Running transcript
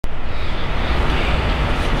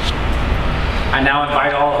I now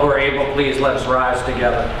invite all who are able, please let us rise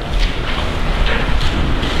together.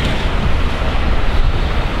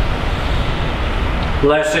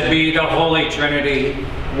 Blessed be the Holy Trinity,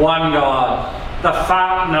 one God, the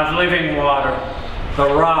fountain of living water,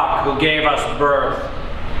 the rock who gave us birth,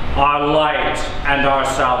 our light and our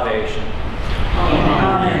salvation.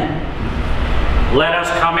 Amen. Let us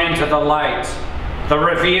come into the light, the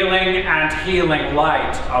revealing and healing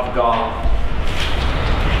light of God.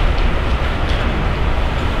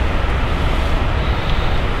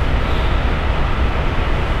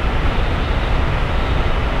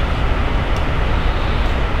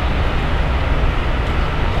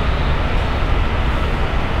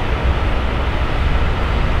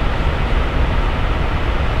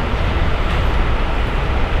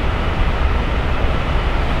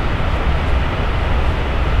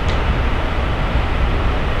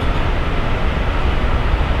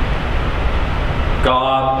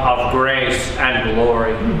 God of grace and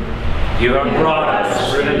glory, you have brought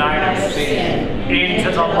us through the night of sin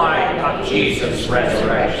into the light of Jesus'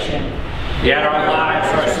 resurrection. Yet our lives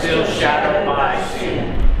are still shadowed by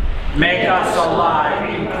sin. Make us alive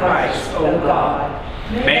in Christ, O God.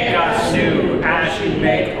 Make us new as you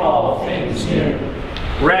make all things new.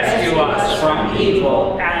 Rescue us from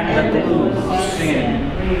evil and the gloom of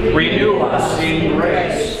sin. Renew us in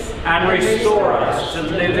grace and restore us to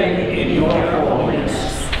living in your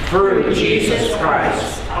holiness. Through Jesus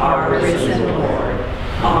Christ, our risen Lord.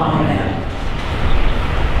 Amen.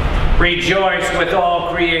 Rejoice with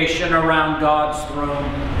all creation around God's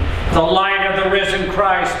throne. The light of the risen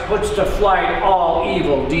Christ puts to flight all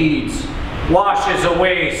evil deeds, washes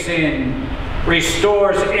away sin,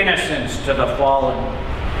 restores innocence to the fallen,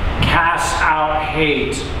 casts out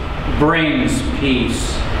hate, brings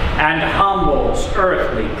peace, and humbles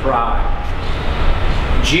earthly pride.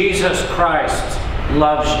 Jesus Christ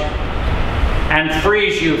loves you and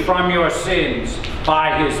frees you from your sins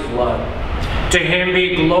by his blood. To him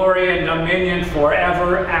be glory and dominion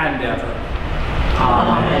forever and ever.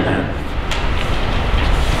 Amen.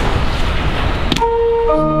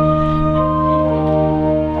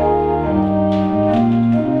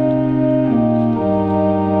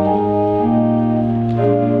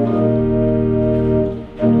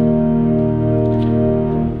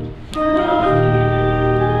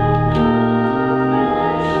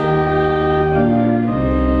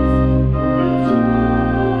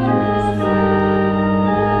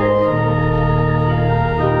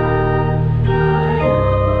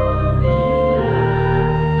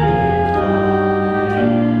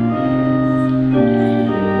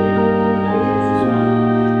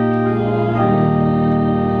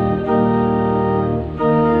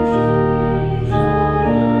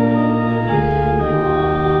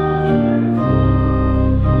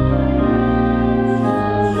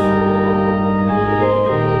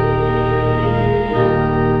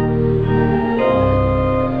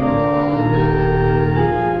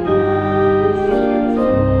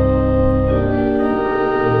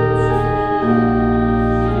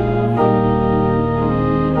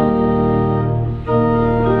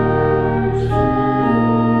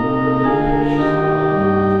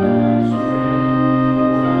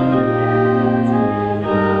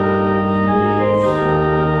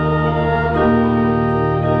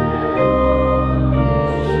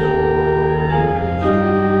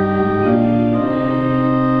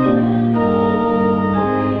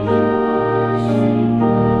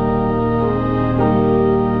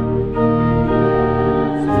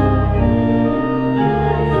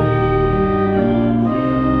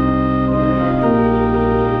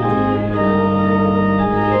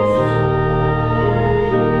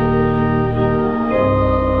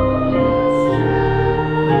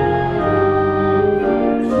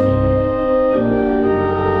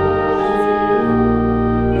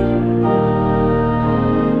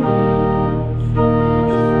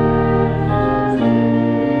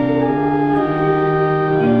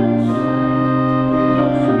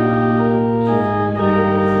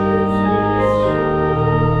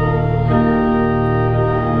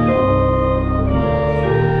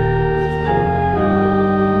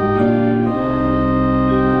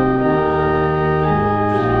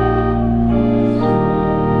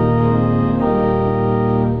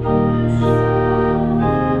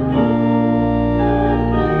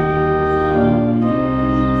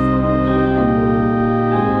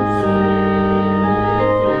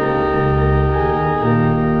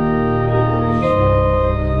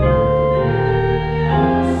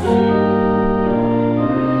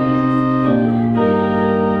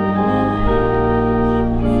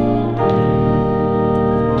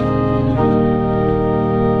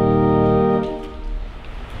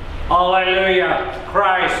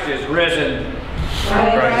 Christ is risen.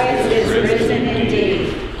 Christ is risen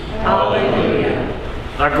indeed. Hallelujah.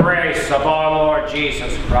 The grace of our Lord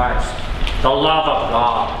Jesus Christ, the love of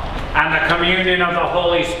God, and the communion of the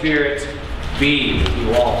Holy Spirit be with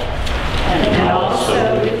you all. And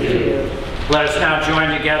also with you. Let us now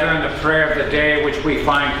join together in the prayer of the day, which we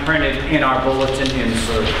find printed in our bulletin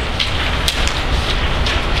insert.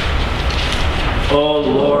 O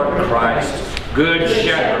Lord Christ, good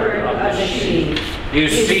shepherd of the sheep, you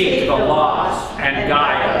seek the lost and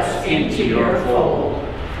guide us into your fold.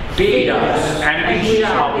 Feed us, and we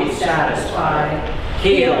shall be satisfied.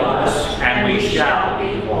 Heal us, and we shall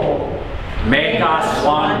be whole. Make us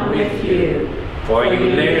one with you, for you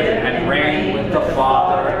live and reign with the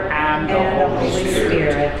Father and the Holy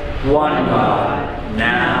Spirit, one God,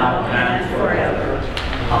 now and forever.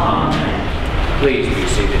 Amen. Please be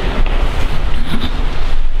seated.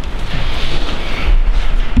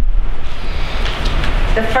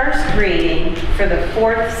 The first reading for the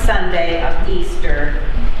fourth Sunday of Easter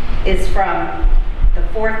is from the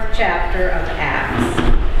 4th chapter of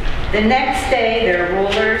Acts. The next day their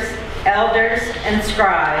rulers, elders, and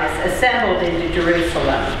scribes assembled into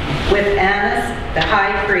Jerusalem with Annas the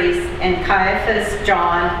high priest and Caiaphas,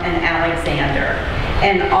 John, and Alexander,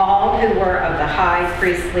 and all who were of the high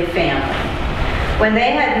priestly family. When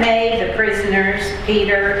they had made the prisoners,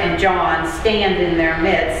 Peter and John, stand in their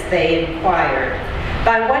midst, they inquired,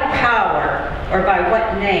 "By what power or by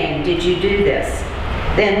what name did you do this?"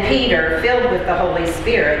 Then Peter, filled with the Holy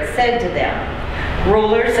Spirit, said to them,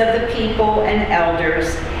 "Rulers of the people and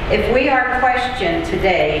elders, if we are questioned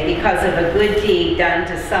today because of a good deed done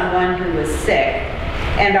to someone who was sick,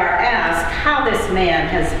 and are asked how this man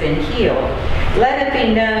has been healed, let it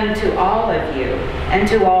be known to all of you and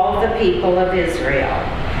to all the people of Israel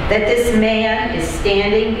that this man is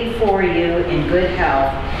standing before you in good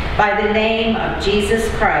health by the name of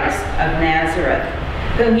Jesus Christ of Nazareth,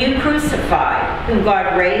 whom you crucified, whom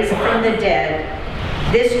God raised from the dead.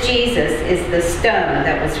 This Jesus is the stone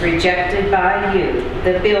that was rejected by you,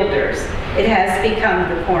 the builders. It has become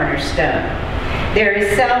the cornerstone. There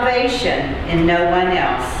is salvation in no one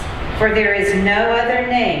else, for there is no other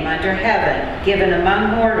name under heaven given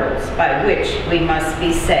among mortals by which we must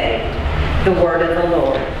be saved." The word of the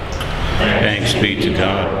Lord. Thanks be to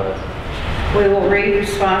God. We will read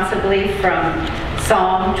responsibly from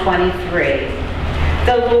Psalm 23.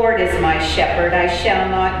 The Lord is my shepherd, I shall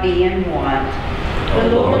not be in want.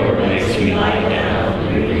 The Lord makes me lie down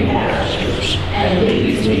in green pastures and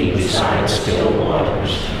leads me beside still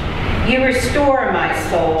waters. You restore my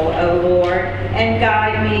soul, O Lord, and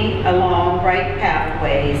guide me along right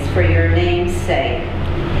pathways for your name's sake.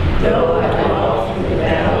 Though I walk through the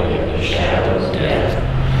valley of the shadow of death,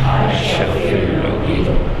 I shall fear no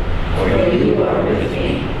evil, for you are with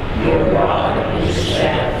me. Your rod and your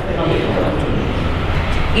staff comfort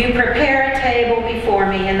me. You prepare a table before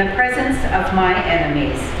me in the presence of my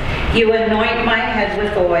enemies. You anoint my head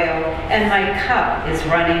with oil, and my cup is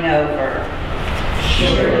running over.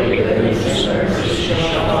 Surely goodness and mercy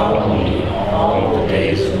shall follow me all the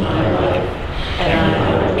days of my life, and I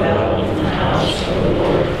will dwell in the house of the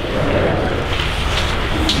Lord forever.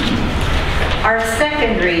 Our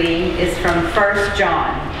second reading is from 1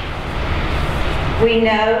 John. We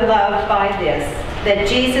know love by this, that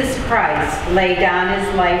Jesus Christ laid down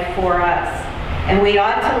his life for us, and we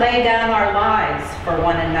ought to lay down our lives for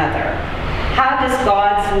one another. How does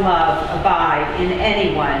God's love abide in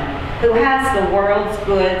anyone who has the world's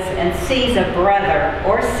goods and sees a brother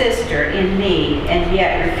or sister in need and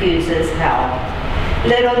yet refuses help?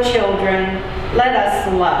 Little children, let us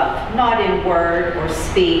love, not in word or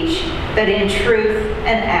speech, but in truth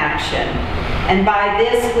and action. And by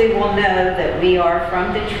this we will know that we are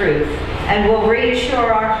from the truth, and will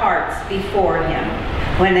reassure our hearts before him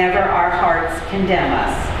whenever our hearts condemn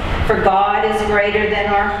us. For God is greater than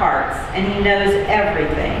our hearts, and he knows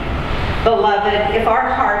everything. Beloved, if our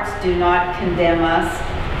hearts do not condemn us,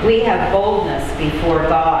 we have boldness before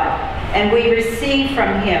God, and we receive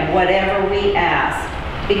from him whatever we ask,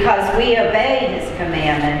 because we obey his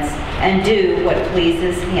commandments and do what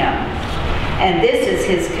pleases him. And this is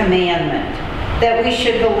his commandment, that we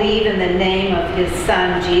should believe in the name of his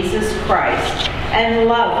Son, Jesus Christ, and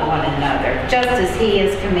love one another, just as he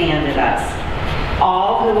has commanded us.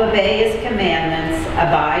 All who obey his commandments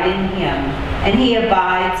abide in him, and he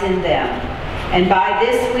abides in them. And by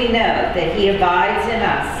this we know that he abides in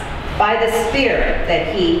us, by the Spirit that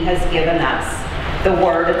he has given us. The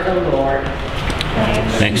word of the Lord.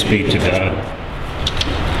 Thanks be to God.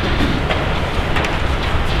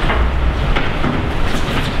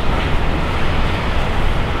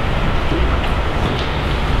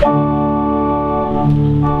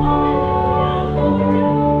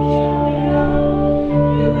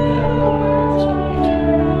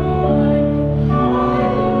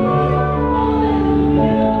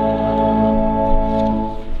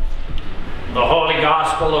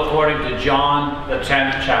 Gospel according to John, the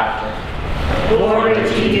 10th chapter. Glory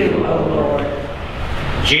to you, O Lord.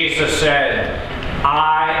 Jesus said,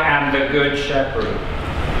 I am the good shepherd.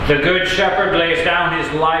 The good shepherd lays down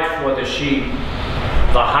his life for the sheep.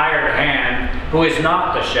 The hired hand, who is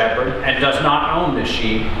not the shepherd and does not own the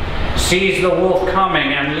sheep, sees the wolf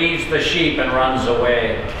coming and leaves the sheep and runs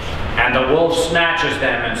away. And the wolf snatches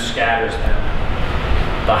them and scatters them.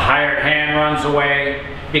 The hired hand runs away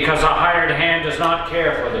because a hired hand does not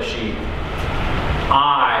care for the sheep.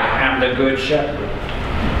 I am the good shepherd.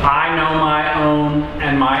 I know my own,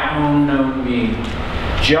 and my own know me.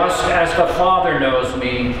 Just as the Father knows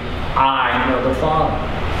me, I know the Father.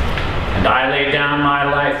 And I lay down my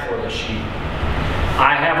life for the sheep.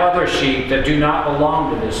 I have other sheep that do not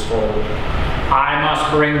belong to this fold. I must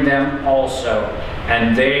bring them also,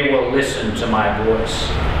 and they will listen to my voice.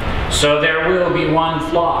 So there will be one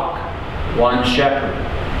flock, one shepherd.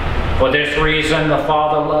 For this reason the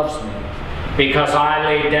Father loves me, because I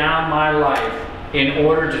lay down my life in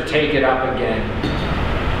order to take it up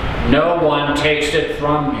again. No one takes it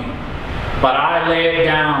from me, but I lay it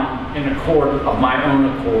down in accord of my own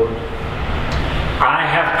accord. I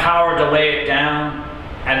have power to lay it down,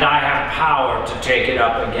 and I have power to take it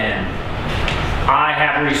up again. I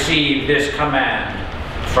have received this command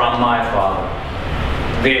from my Father.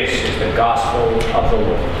 This is the gospel of the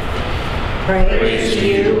Lord. Praise to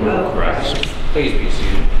you, O Christ. Please be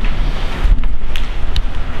seated.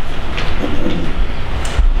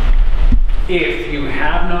 If you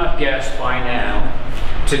have not guessed by now,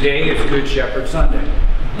 today is Good Shepherd Sunday.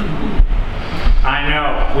 I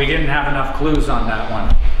know, we didn't have enough clues on that one.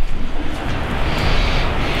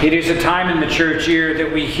 It is a time in the church year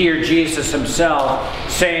that we hear Jesus himself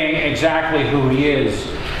saying exactly who he is.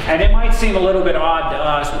 And it might seem a little bit odd to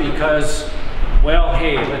us because, well,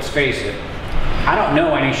 hey, let's face it, I don't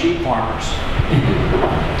know any sheep farmers.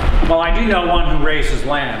 Well, I do know one who raises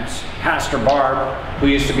lambs, Pastor Barb, who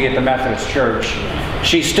used to be at the Methodist Church.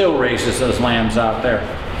 She still raises those lambs out there.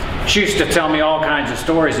 She used to tell me all kinds of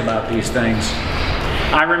stories about these things.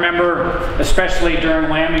 I remember, especially during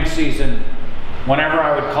lambing season, whenever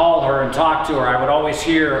I would call her and talk to her, I would always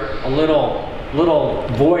hear a little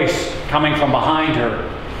voice coming from behind her.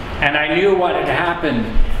 And I knew what had happened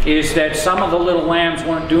is that some of the little lambs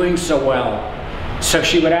weren't doing so well. So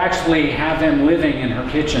she would actually have them living in her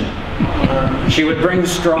kitchen. She would bring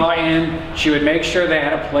straw in, she would make sure they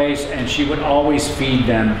had a place, and she would always feed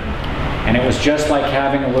them. And it was just like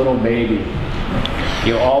having a little baby.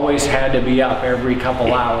 You always had to be up every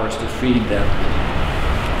couple hours to feed them.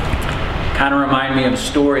 Kind of remind me of a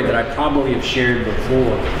story that I probably have shared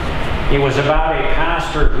before. It was about a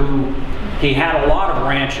pastor who, he had a lot of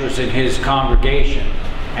ranchers in his congregation.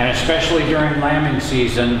 And especially during lambing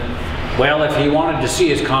season, well, if he wanted to see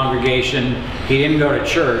his congregation, he didn't go to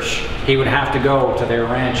church. He would have to go to their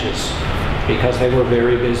ranches because they were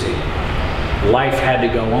very busy. Life had to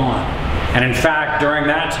go on. And in fact, during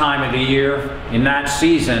that time of the year, in that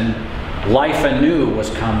season, life anew was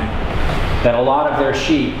coming. That a lot of their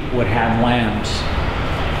sheep would have lambs.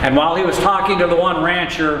 And while he was talking to the one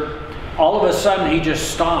rancher, all of a sudden he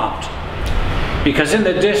just stopped. Because in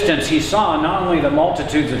the distance he saw not only the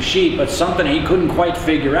multitudes of sheep, but something he couldn't quite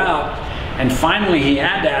figure out. And finally he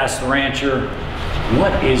had to ask the rancher,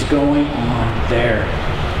 what is going on there?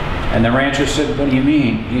 And the rancher said, what do you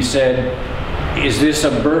mean? He said, is this a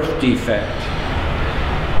birth defect?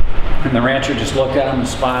 And the rancher just looked at him and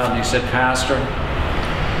smiled and he said, Pastor,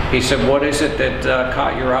 he said, what is it that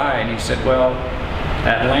caught your eye? And he said, well,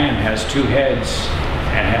 that lamb has 2 heads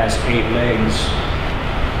and has 8 legs.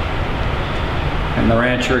 And the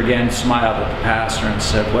rancher again smiled at the pastor and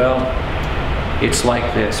said, well, it's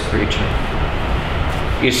like this, preacher.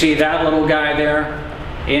 You see, that little guy there,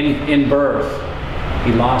 in birth,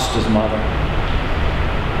 he lost his mother.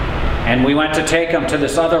 And we went to take him to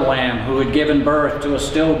this other lamb who had given birth to a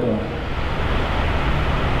stillborn.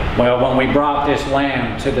 Well, when we brought this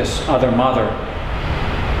lamb to this other mother,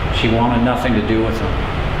 she wanted nothing to do with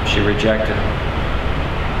him. She rejected him.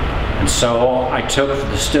 And so I took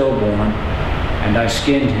the stillborn and I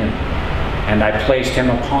skinned him and I placed him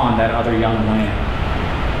upon that other young lamb.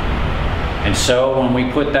 And so when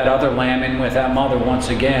we put that other lamb in with that mother once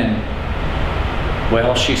again,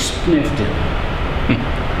 well, she sniffed him.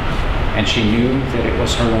 And she knew that it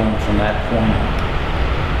was her own from that point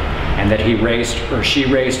on. And that she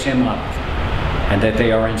raised him up, and that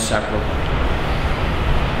they are inseparable.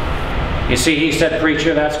 You see, he said,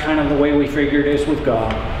 preacher, that's kind of the way we figure it is with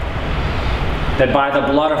God. That by the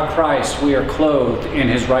blood of Christ we are clothed in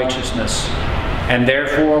his righteousness, and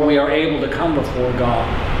therefore we are able to come before God.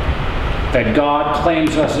 that God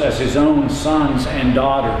claims us as his own sons and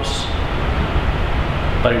daughters.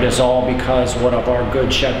 But it is all because what our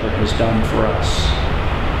Good Shepherd has done for us.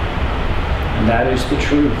 And that is the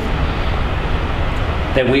truth.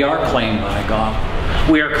 That we are claimed by God.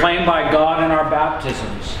 We are claimed by God in our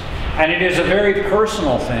baptisms. And it is a very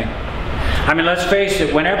personal thing. I mean, let's face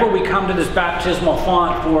it, whenever we come to this baptismal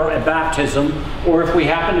font for a baptism, or if we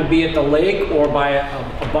happen to be at the lake or by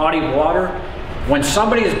a body of water, when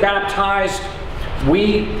somebody is baptized,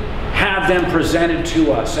 we have them presented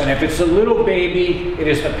to us. And if it's a little baby, it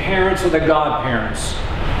is the parents or the godparents.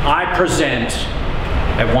 I present.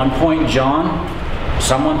 At one point, John,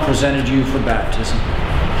 someone presented you for baptism.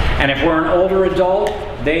 And if we're an older adult,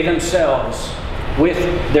 they themselves, with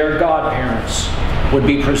their godparents, would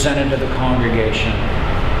be presented to the congregation.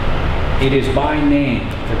 It is by name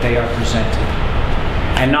that they are presented.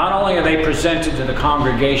 And not only are they presented to the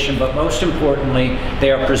congregation, but most importantly,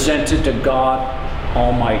 they are presented to God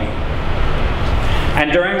Almighty.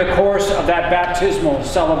 And during the course of that baptismal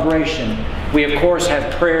celebration, we of course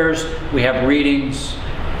have prayers, we have readings,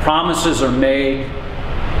 promises are made.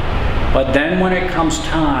 But then when it comes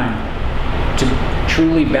time to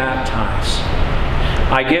truly baptize,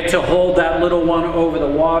 I get to hold that little one over the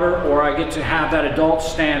water, or I get to have that adult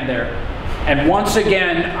stand there. And once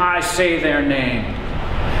again, I say their name.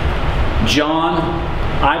 John,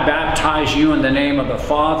 I baptize you in the name of the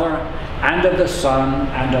Father, and of the Son,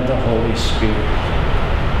 and of the Holy Spirit.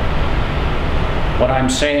 What I'm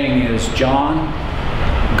saying is, John,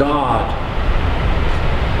 God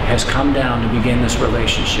has come down to begin this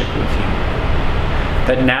relationship with you.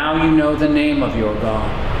 That now you know the name of your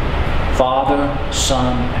God. Father,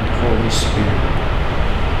 Son, and Holy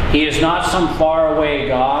Spirit. He is not some faraway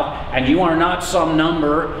God, and you are not some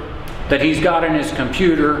number that he's got in his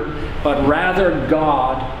computer, but rather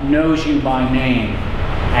God knows you by name,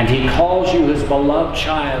 and he calls you his beloved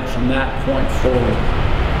child from that point forward.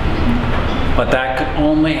 But that could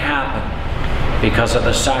only happen because of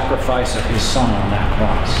the sacrifice of his Son on that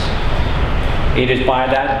cross. It is by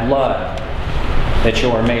that blood that you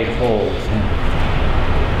are made whole with him.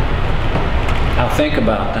 Now think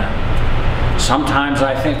about that. Sometimes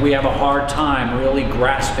I think we have a hard time really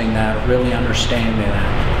grasping that, really understanding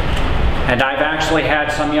that. And I've actually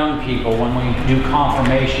had some young people, when we do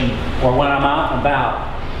confirmation or when I'm out and about,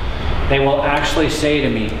 they will actually say to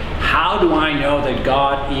me, how do I know that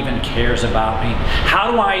God even cares about me? How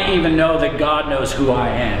do I even know that God knows who I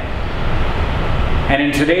am? And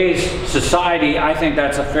in today's society, I think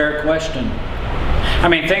that's a fair question. I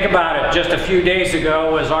mean, think about it. Just a few days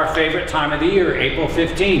ago was our favorite time of the year, April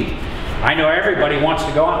 15th. I know everybody wants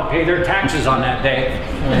to go out and pay their taxes on that day.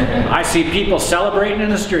 I see people celebrating in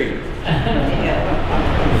the street.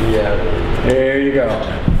 Yeah. There you go.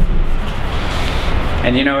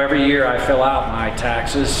 And you know, every year I fill out my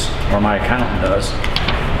taxes, or my accountant does,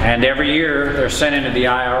 and every year they're sent into the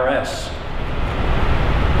IRS.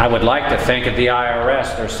 I would like to think at the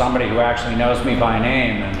IRS there's somebody who actually knows me by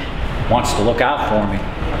name and wants to look out for me.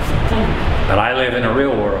 But I live in a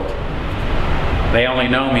real world. They only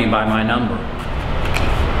know me by my number.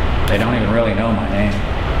 They don't even really know my name.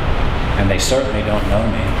 And they certainly don't know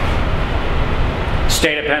me. The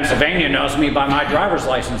state of Pennsylvania knows me by my driver's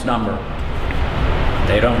license number.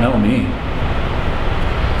 They don't know me.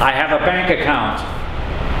 I have a bank account.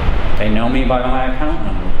 They know me by my account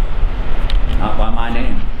number, not by my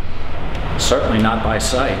name. Certainly not by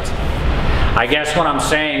sight. I guess what I'm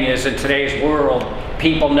saying is, in today's world,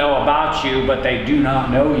 people know about you, but they do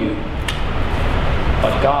not know you.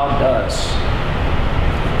 But God does.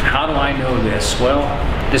 How do I know this? Well,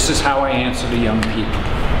 this is how I answer the young people.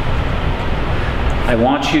 I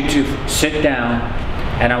want you to sit down,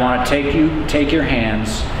 and I want to take your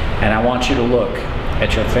hands, and I want you to look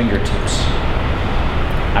at your fingertips.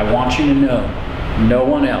 I want you to know no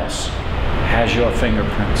one else has your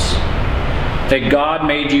fingerprints. That God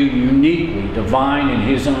made you uniquely divine in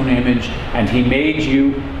his own image, and he made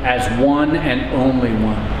you as one and only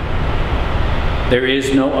one. There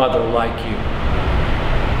is no other like you.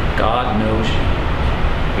 God knows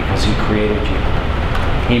you because he created you.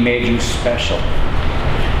 He made you special.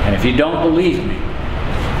 And if you don't believe me,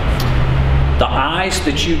 the eyes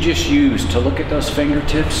that you just used to look at those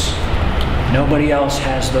fingertips, nobody else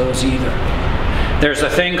has those either. There's a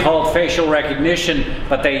thing called facial recognition,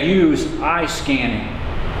 but they use eye scanning.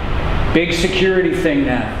 Big security thing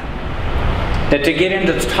now. That to get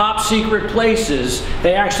into the top secret places,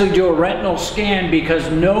 they actually do a retinal scan because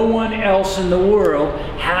no one else in the world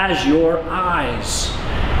has your eyes.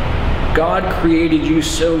 God created you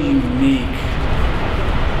so unique.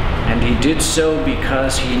 And he did so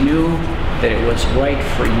because he knew that it was right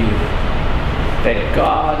for you. that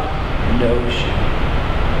God knows you.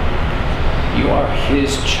 You are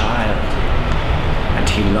His child, and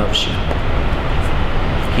He loves you.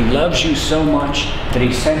 He loves you so much that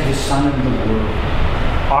He sent His Son into the world.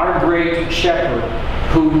 Our great shepherd,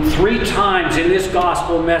 who 3 times in this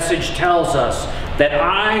gospel message tells us that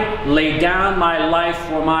I lay down my life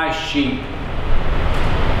for my sheep.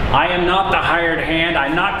 I am not the hired hand.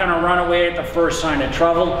 I'm not going to run away at the first sign of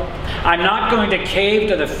trouble. I'm not going to cave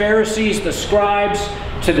to the Pharisees, the scribes,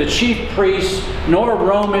 to the chief priests, nor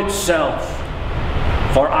Rome itself.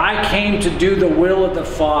 For I came to do the will of the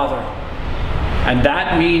Father. And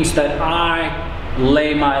that means that I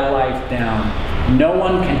lay my life down. No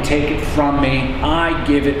one can take it from me. I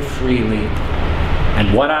give it freely.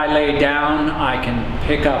 And what I lay down, I can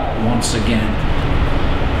pick up once again.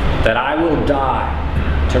 That I will die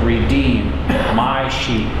to redeem my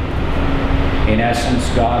sheep. In essence,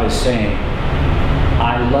 God is saying,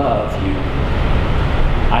 I love you.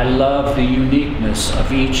 I love the uniqueness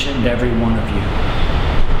of each and every one of you.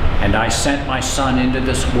 And I sent my Son into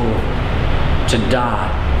this world to die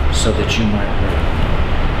so that you might live.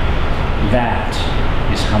 That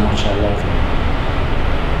is how much I love you.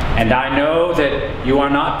 And I know that you are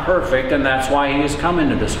not perfect, and that's why He has come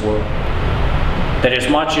into this world. That as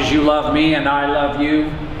much as you love me and I love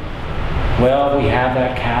you, well, we have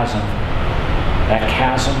that chasm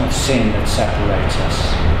of sin that separates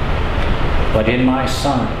us. But in my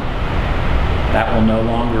Son, that will no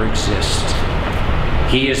longer exist.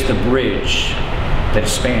 He is the bridge that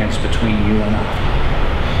spans between you and I.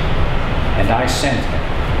 And I sent Him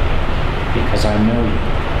because I know you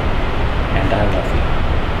and I love you.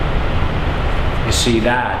 You see,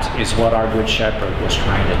 that is what our Good Shepherd was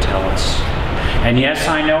trying to tell us. And yes,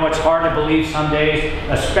 I know it's hard to believe some days,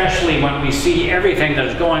 especially when we see everything that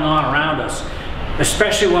is going on around us,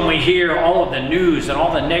 especially when we hear all of the news and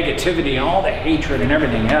all the negativity and all the hatred and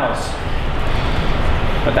everything else.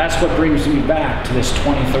 But that's what brings me back to this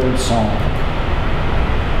 23rd Psalm.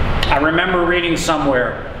 I remember reading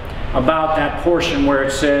somewhere about that portion where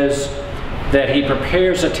it says that He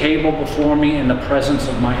prepares a table before me in the presence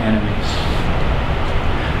of my enemies.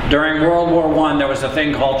 During World War I, there was a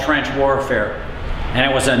thing called trench warfare, and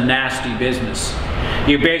it was a nasty business.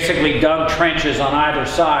 You basically dug trenches on either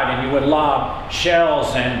side, and you would lob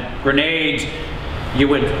shells and grenades. You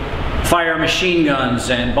would fire machine guns,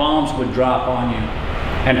 and bombs would drop on you.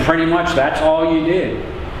 And pretty much that's all you did.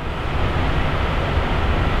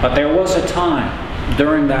 But there was a time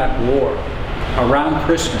during that war, around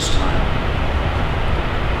Christmas time,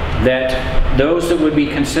 that those that would be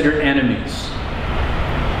considered enemies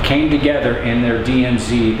came together in their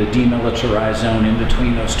DMZ, the demilitarized zone, in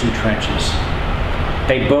between those 2 trenches.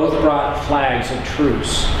 They both brought flags of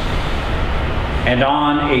truce. And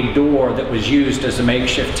on a door that was used as a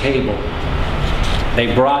makeshift table, they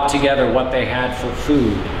brought together what they had for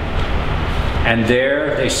food. And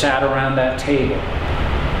there they sat around that table,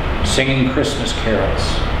 singing Christmas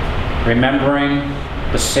carols, remembering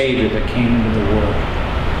the Savior that came into the world.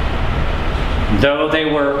 Though they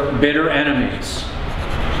were bitter enemies,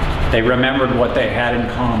 they remembered what they had in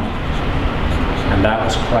common, and that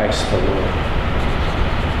was Christ the Lord.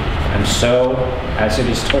 And so, as it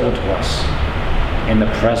is told to us, in the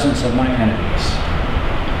presence of my enemies,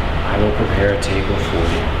 I will prepare a table for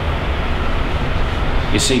you.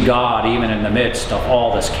 You see, God, even in the midst of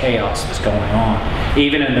all this chaos that's going on,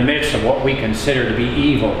 even in the midst of what we consider to be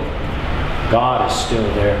evil, God is still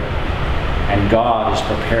there, and God is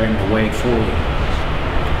preparing the way for you.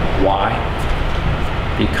 Why?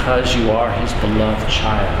 Because you are His beloved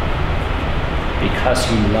child. Because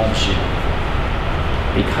He loves you.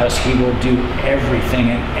 Because He will do everything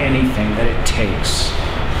and anything that it takes,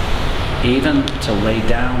 even to lay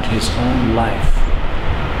down His own life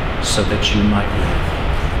so that you might live.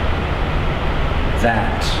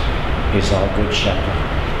 That is our Good Shepherd.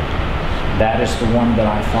 That is the one that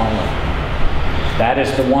I follow. That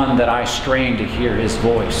is the one that I strain to hear His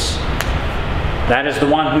voice. That is the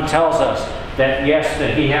one who tells us that yes,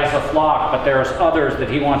 that He has a flock, but there's others that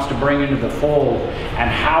He wants to bring into the fold. And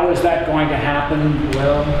how is that going to happen?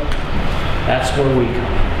 Well, that's where we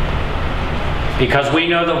come in. Because we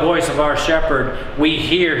know the voice of our shepherd, we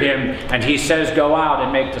hear Him, and He says, go out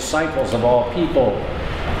and make disciples of all people.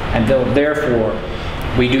 And therefore,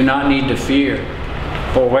 we do not need to fear.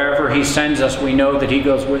 For wherever He sends us, we know that He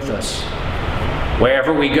goes with us.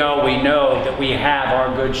 Wherever we go, we know that we have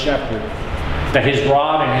our Good Shepherd, that His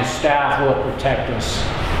rod and His staff will protect us,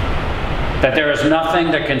 that there is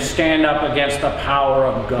nothing that can stand up against the power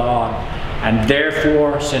of God. And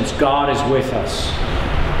therefore, since God is with us,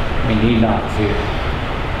 we need not fear.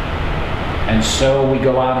 And so we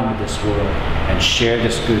go out into this world and share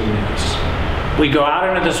this good news. We go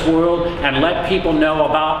out into this world and let people know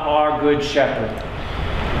about our Good Shepherd.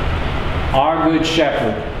 Our Good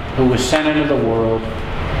Shepherd who was sent into the world,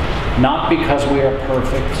 not because we are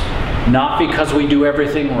perfect, not because we do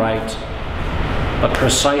everything right, but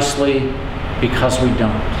precisely because we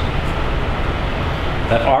don't.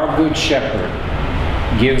 That our Good Shepherd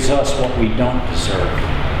gives us what we don't deserve,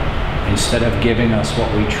 instead of giving us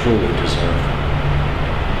what we truly deserve.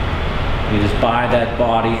 It is by that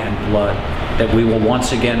body and blood that we will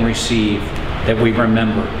once again receive, that we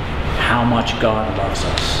remember how much God loves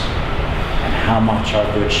us and how much our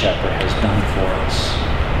Good Shepherd has done for us.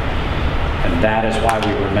 And that is why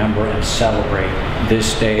we remember and celebrate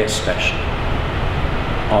this day especially.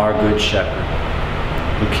 Our Good Shepherd,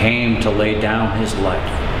 who came to lay down his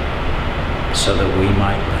life so that we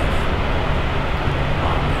might live.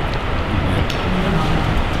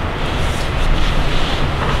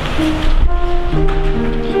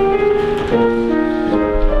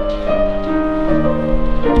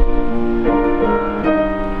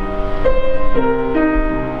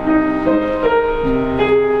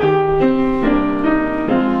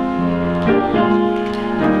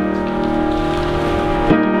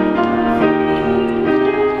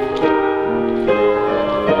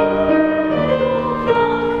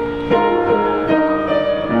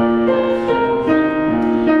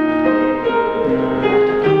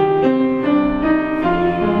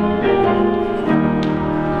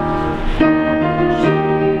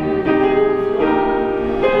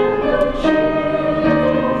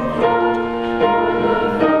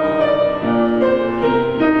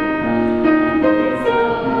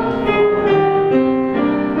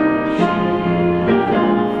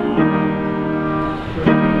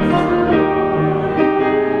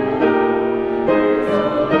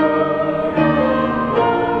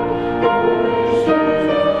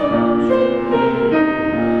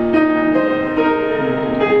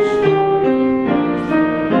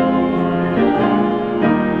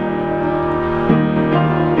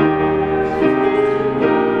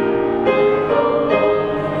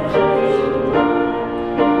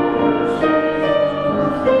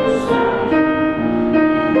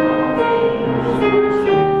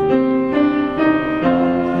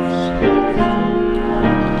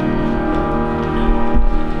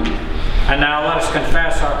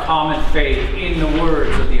 Faith in the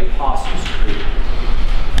words of the Apostles' Creed.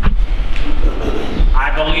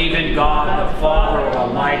 I believe in God, the Father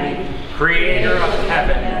Almighty, creator of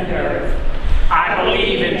heaven and earth. I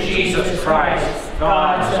believe in Jesus Christ,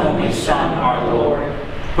 God's only Son, our Lord,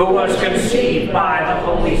 who was conceived by the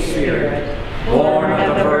Holy Spirit, born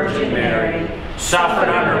of the Virgin Mary, suffered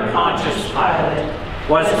under Pontius Pilate,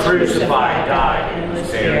 was crucified, died, and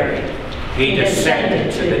was buried. He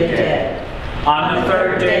descended to the dead. On the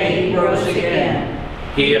third day he rose again.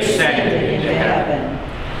 He ascended into heaven.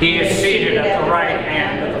 He is seated at the right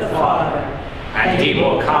hand of the Father, and he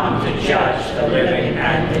will come to judge the living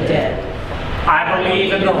and the dead. I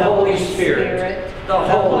believe in the Holy Spirit, the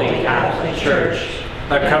Holy Catholic Church,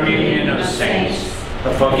 the communion of saints,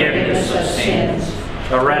 the forgiveness of sins,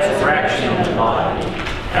 the resurrection of the body,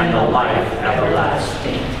 and the life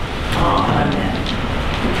everlasting. Amen.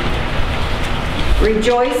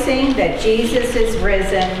 Rejoicing that Jesus is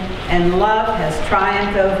risen and love has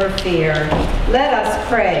triumphed over fear, let us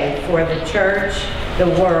pray for the church, the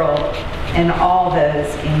world, and all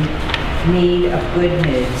those in need of good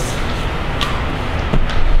news.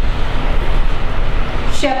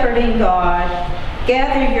 Shepherding God,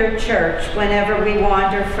 gather your church whenever we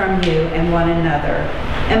wander from you and one another.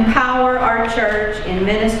 Empower our church in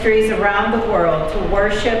ministries around the world to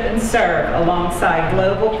worship and serve alongside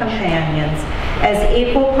global companions as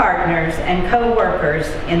equal partners and co-workers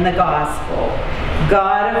in the gospel.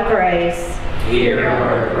 God of grace, hear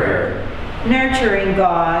our prayer. Nurturing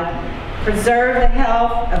God, preserve the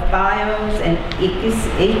health of biomes and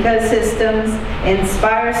ecosystems,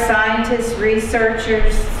 inspire scientists,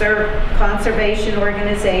 researchers, conservation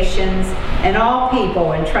organizations, and all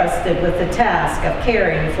people entrusted with the task of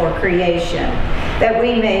caring for creation, that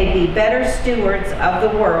we may be better stewards of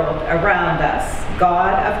the world around us.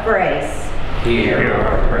 God of grace, hear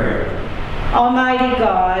our prayer. Almighty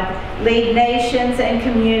God, lead nations and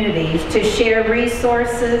communities to share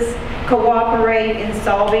resources, cooperate in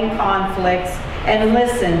solving conflicts, and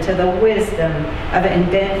listen to the wisdom of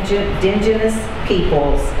indigenous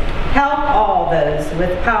peoples. Help all those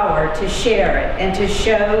with power to share it and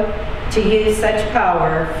to use such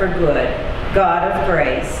power for good. God of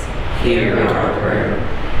grace, hear our prayer.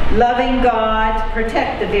 Loving God,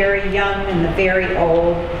 protect the very young and the very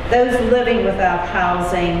old, those living without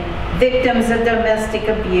housing, victims of domestic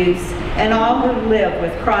abuse, and all who live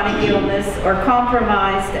with chronic illness or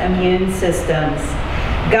compromised immune systems.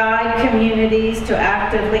 Guide communities to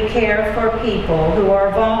actively care for people who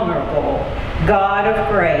are vulnerable. God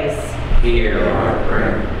of grace, hear our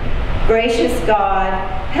prayer. Gracious God,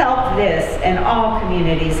 help this and all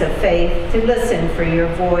communities of faith to listen for your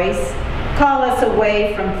voice. Call us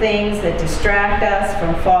away from things that distract us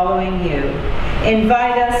from following you.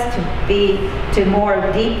 Invite us to more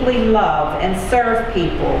deeply love and serve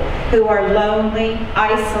people who are lonely,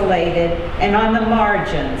 isolated, and on the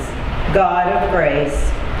margins. God of grace,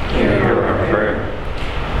 hear our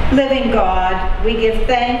prayer. Living God, we give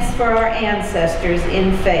thanks for our ancestors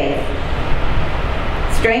in faith.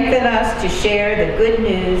 Strengthen us to share the good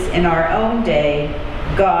news in our own day.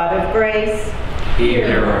 God of grace,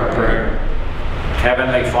 hear our prayer.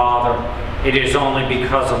 Heavenly Father, it is only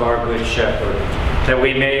because of our Good Shepherd that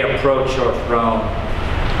we may approach your throne,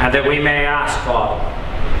 and that we may ask, Father,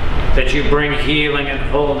 that you bring healing and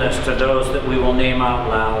wholeness to those that we will name out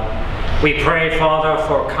loud. We pray, Father,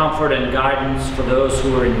 for comfort and guidance for those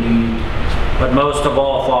who are in need. But most of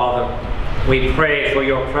all, Father, we pray for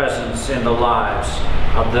your presence in the lives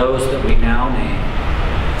of those that we now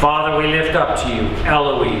name. Father, we lift up to you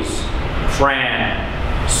Eloise,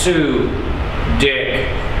 Fran, Sue, Dick,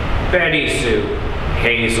 Betty Sue,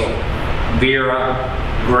 Hazel,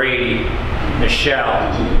 Vera, Grady,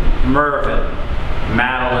 Michelle, Mervyn,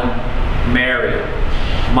 Madeline, Mary,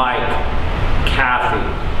 Mike, Kathy,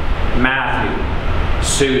 Matthew,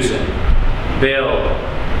 Susan, Bill,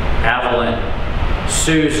 Evelyn,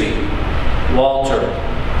 Susie, Walter,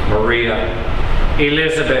 Maria,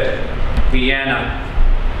 Elizabeth, Vienna,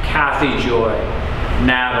 Kathy Joy,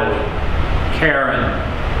 Natalie, Karen,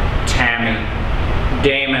 Tammy,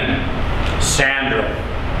 Damon, Sandra,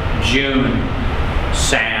 June,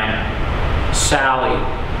 Sam, Sally,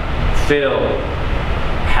 Phil,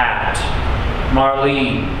 Pat,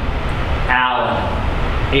 Marlene, Alan,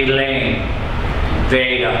 Elaine,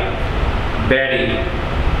 Veda, Betty,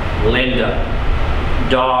 Linda,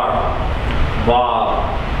 Dar,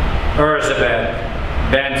 Bob, Elizabeth,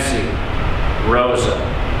 Bensi, Rosa,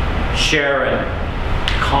 Sharon,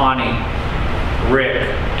 Connie, Rick,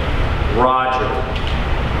 Roger,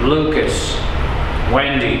 Lucas,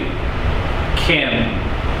 Wendy, Kim,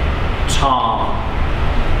 Tom,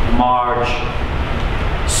 Marge,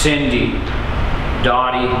 Cindy,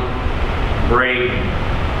 Dottie, Braden.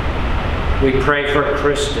 We pray for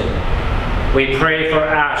Kristen. We pray for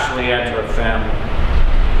Ashley and her family.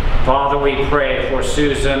 Father, we pray for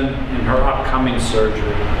Susan in her upcoming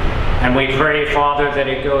surgery. And we pray, Father, that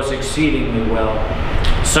it goes exceedingly well.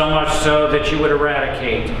 So much so that you would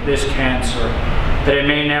eradicate this cancer, that it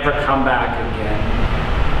may never come back again.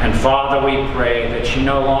 And Father, we pray that she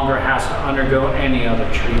no longer has to undergo any other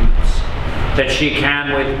treatments, that she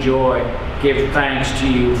can with joy give thanks to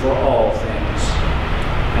you for all things.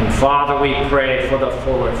 And Father, we pray for the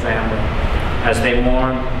Fuller family as they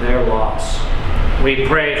mourn their loss. We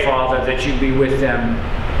pray, Father, that you be with them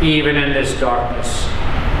even in this darkness.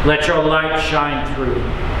 Let your light shine through.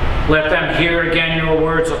 Let them hear again your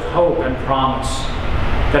words of hope and promise,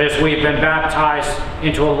 that as we've been baptized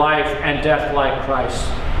into a life and death like Christ,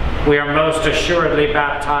 we are most assuredly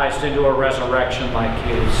baptized into a resurrection like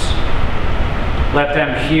his. Let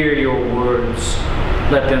them hear your words.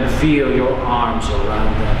 Let them feel your arms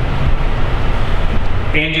around them.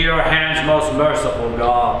 Into your hands, most merciful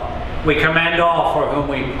God, we commend all for whom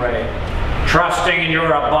we pray, trusting in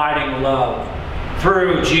your abiding love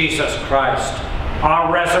through Jesus Christ,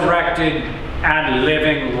 our resurrected and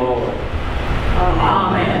living Lord.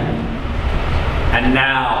 Amen. And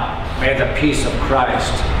now, may the peace of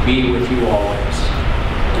Christ be with you always.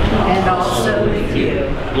 And also with you.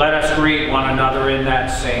 Let us greet one another in that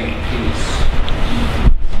same peace.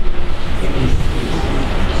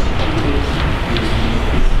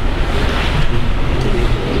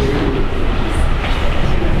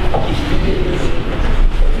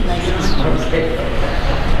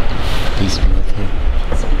 Peace be with you.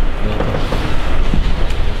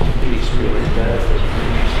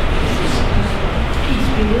 Peace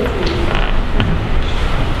be with you.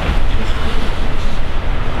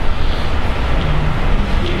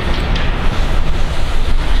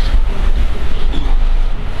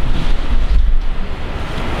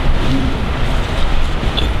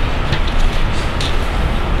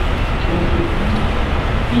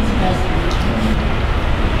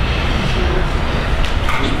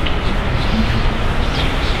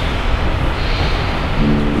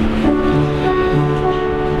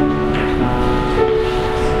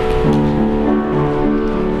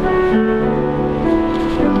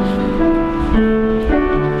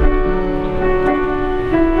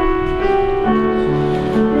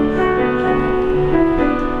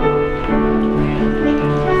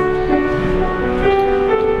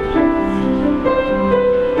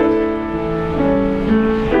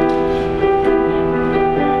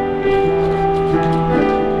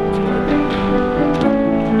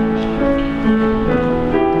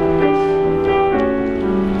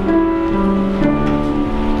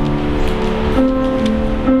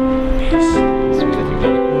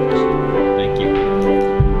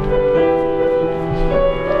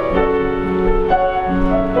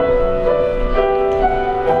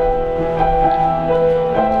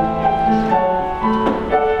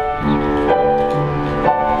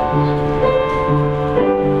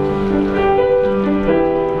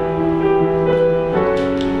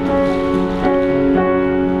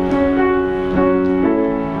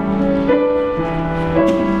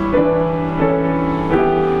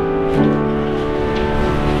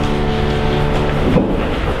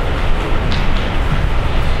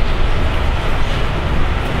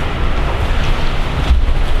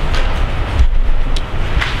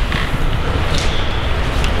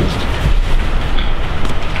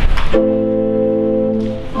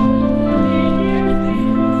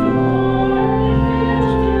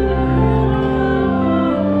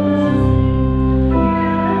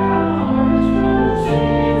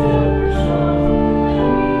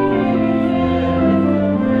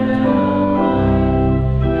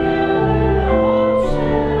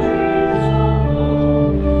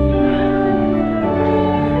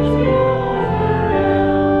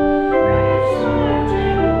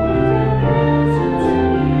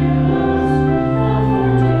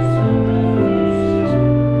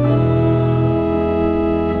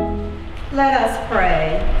 us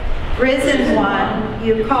pray. Risen One,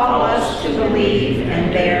 you call us to believe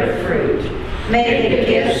and bear fruit. May the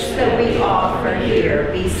gifts that we offer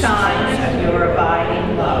here be signs of your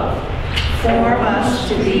abiding love. Form us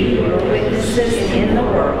to be your witnesses in the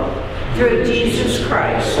world, through Jesus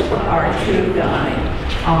Christ, our true guide.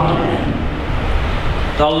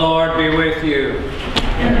 Amen. The Lord be with you.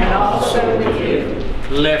 And also with you.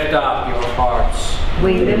 Lift up your hearts.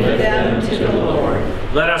 We lift them to the Lord.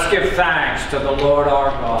 Let us give thanks to the Lord our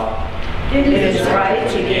God. It is right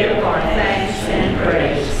to give our thanks and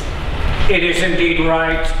praise. It is indeed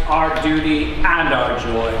right, our duty and our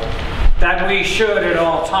joy, that we should at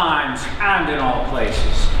all times and in all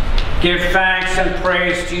places give thanks and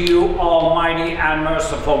praise to you, Almighty and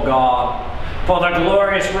merciful God, for the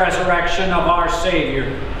glorious resurrection of our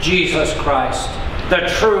Savior, Jesus Christ, the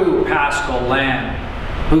true Paschal Lamb,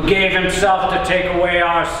 who gave himself to take away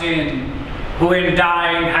our sin, who in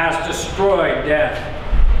dying has destroyed death,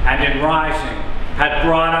 and in rising hath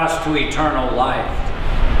brought us to eternal life.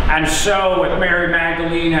 And so with Mary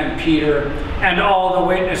Magdalene and Peter and all the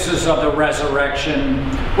witnesses of the resurrection,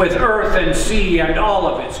 with earth and sea and all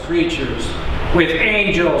of its creatures, with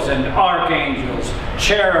angels and archangels,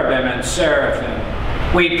 cherubim and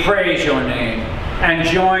seraphim, we praise your name and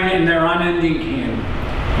join in their unending hymn.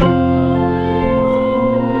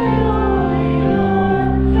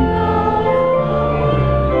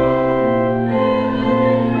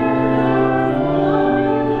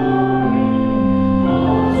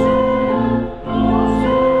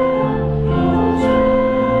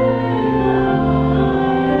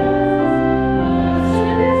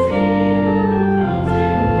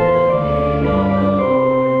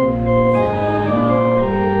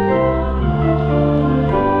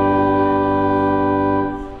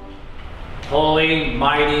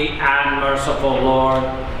 Mighty and merciful Lord,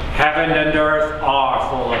 heaven and earth are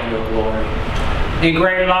full of your glory. In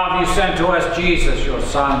great love you sent to us Jesus, your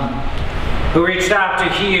Son, who reached out to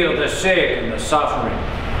heal the sick and the suffering,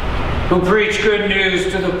 who preached good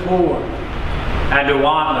news to the poor, and who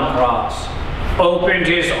on the cross opened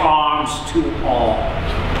his arms to all.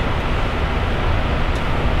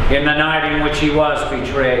 In the night in which he was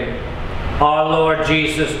betrayed, our Lord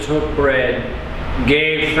Jesus took bread,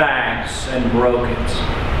 gave thanks, and broke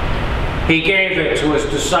it. He gave it to his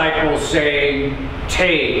disciples, saying,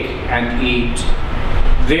 "Take and eat.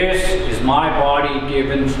 This is my body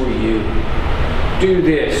given for you. Do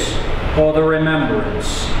this for the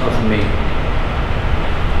remembrance of me."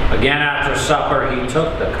 Again after supper he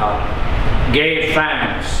took the cup, gave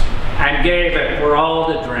thanks, and gave it for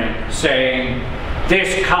all to drink, saying,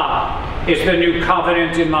 "This cup is the new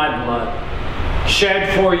covenant in my blood, shed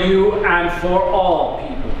for you and for all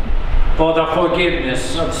people, for the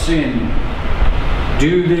forgiveness of sin.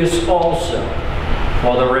 Do this also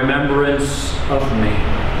for the remembrance of me."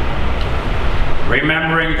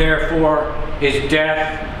 Remembering therefore his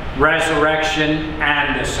death, resurrection,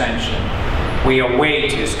 and ascension, we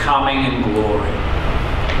await his coming in glory.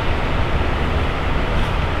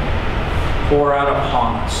 Pour out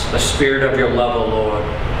upon us the Spirit of your love, O Lord,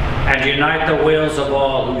 and unite the wills of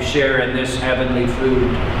all who share in this heavenly food,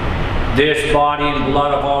 this body and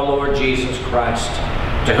blood of our Lord Jesus Christ,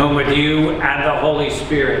 to whom with you and the Holy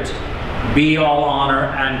Spirit be all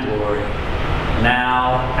honor and glory,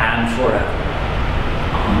 now and forever.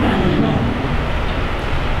 Amen.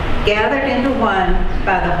 Gathered into one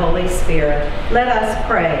by the Holy Spirit, let us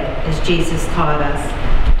pray as Jesus taught us.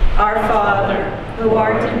 Our Father, who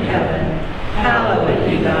art in heaven, hallowed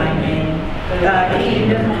be thy name. Thy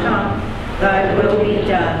kingdom come, thy will be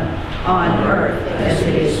done, on earth as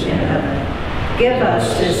it is in heaven. Give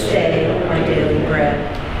us this day our daily bread,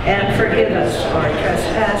 and forgive us our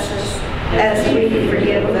trespasses, as we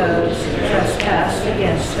forgive those who trespass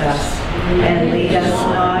against us. And lead us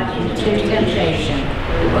not into temptation,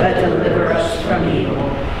 but deliver us from evil.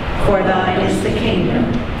 For thine is the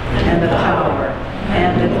kingdom, and the power,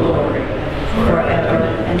 and the glory, forever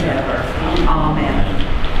and ever. Amen.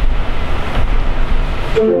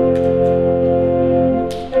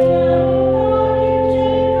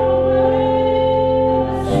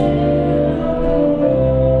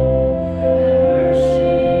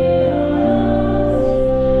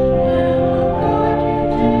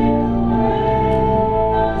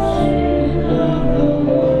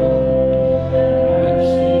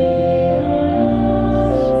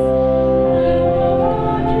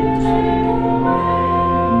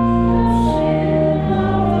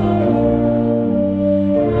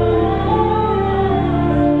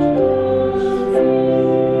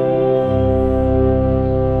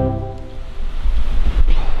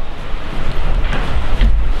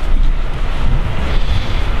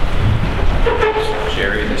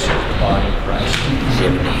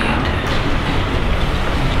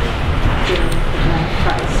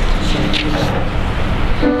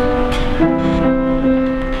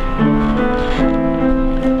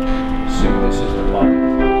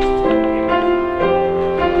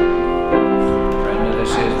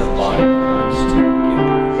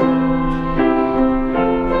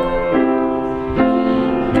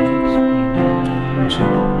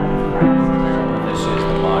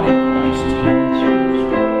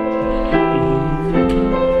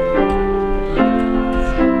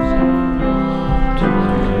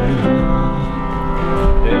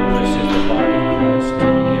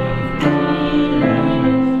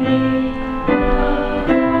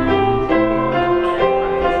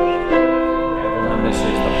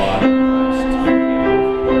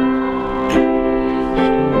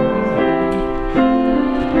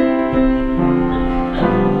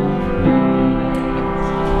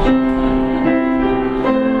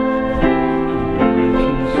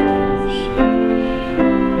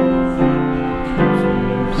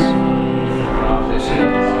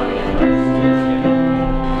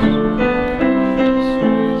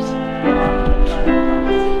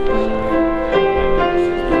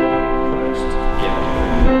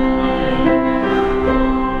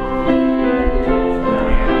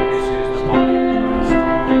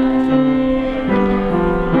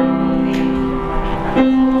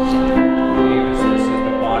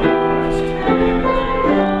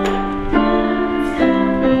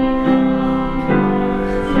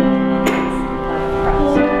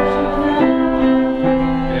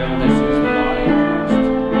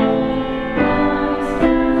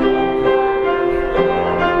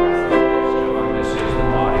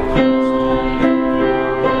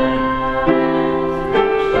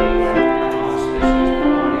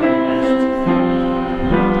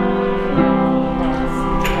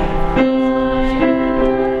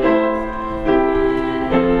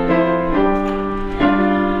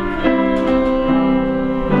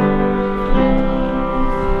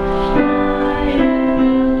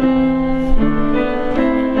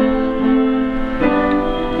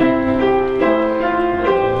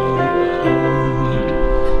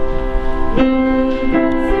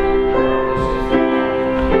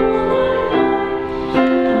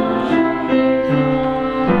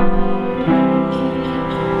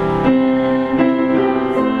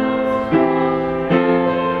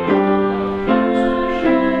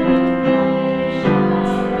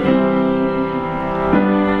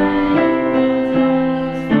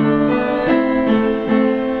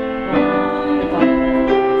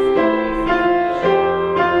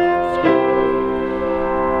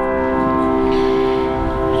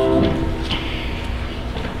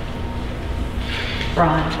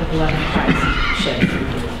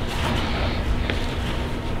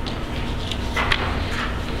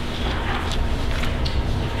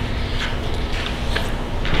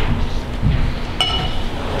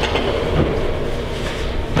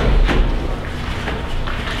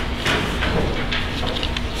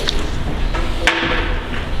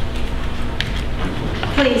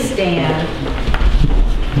 stand.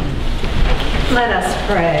 Let us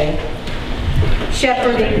pray.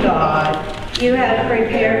 Shepherding God, you have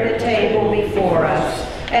prepared a table before us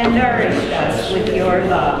and nourished us with your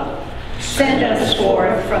love. Send us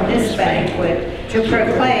forth from this banquet to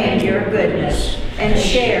proclaim your goodness and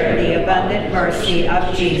share the abundant mercy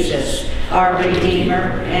of Jesus, our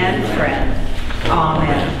Redeemer and friend.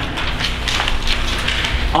 Amen.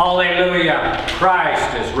 Alleluia!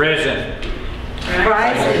 Christ is risen.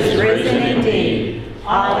 Christ is risen indeed.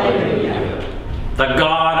 Alleluia. The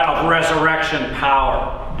God of resurrection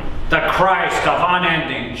power, the Christ of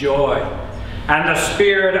unending joy, and the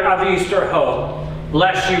Spirit of Easter hope,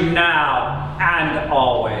 bless you now and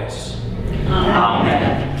always.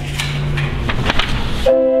 Amen.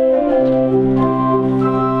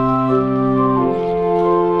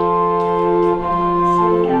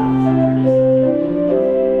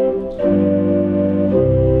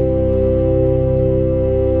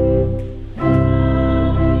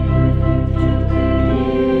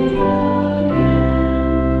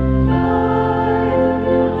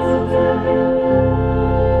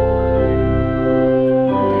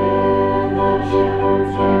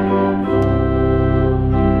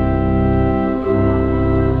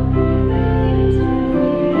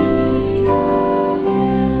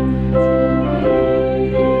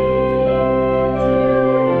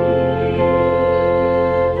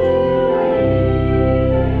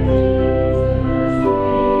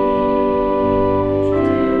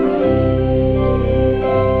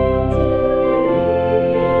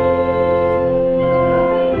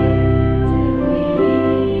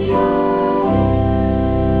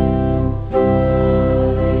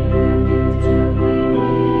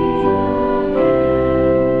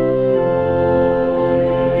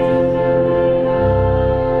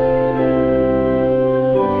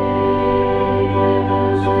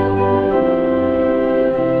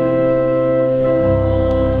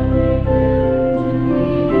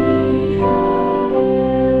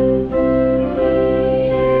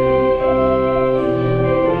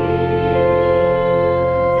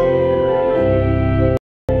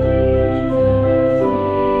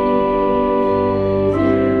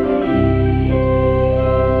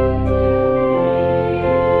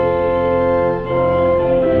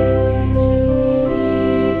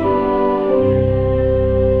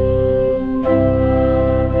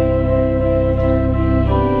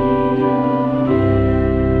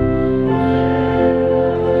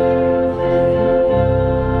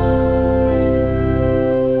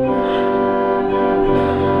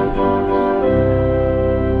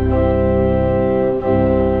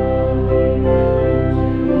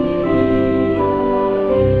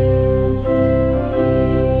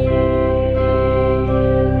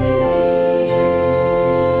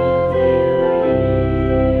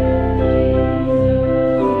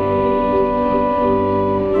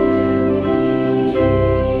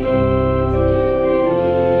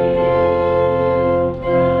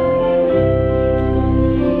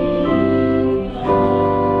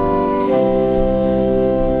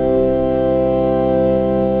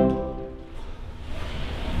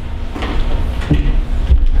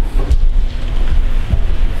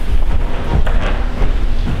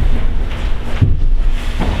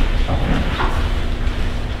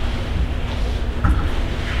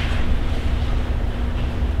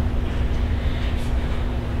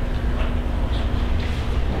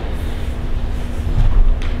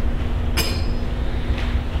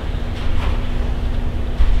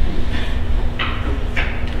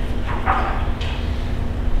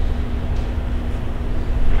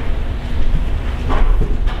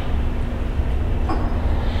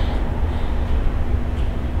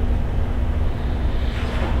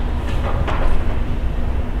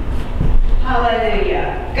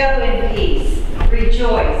 Hallelujah. Go in peace.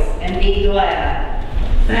 Rejoice and be glad.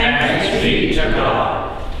 Thanks be to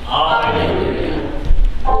God. Alleluia.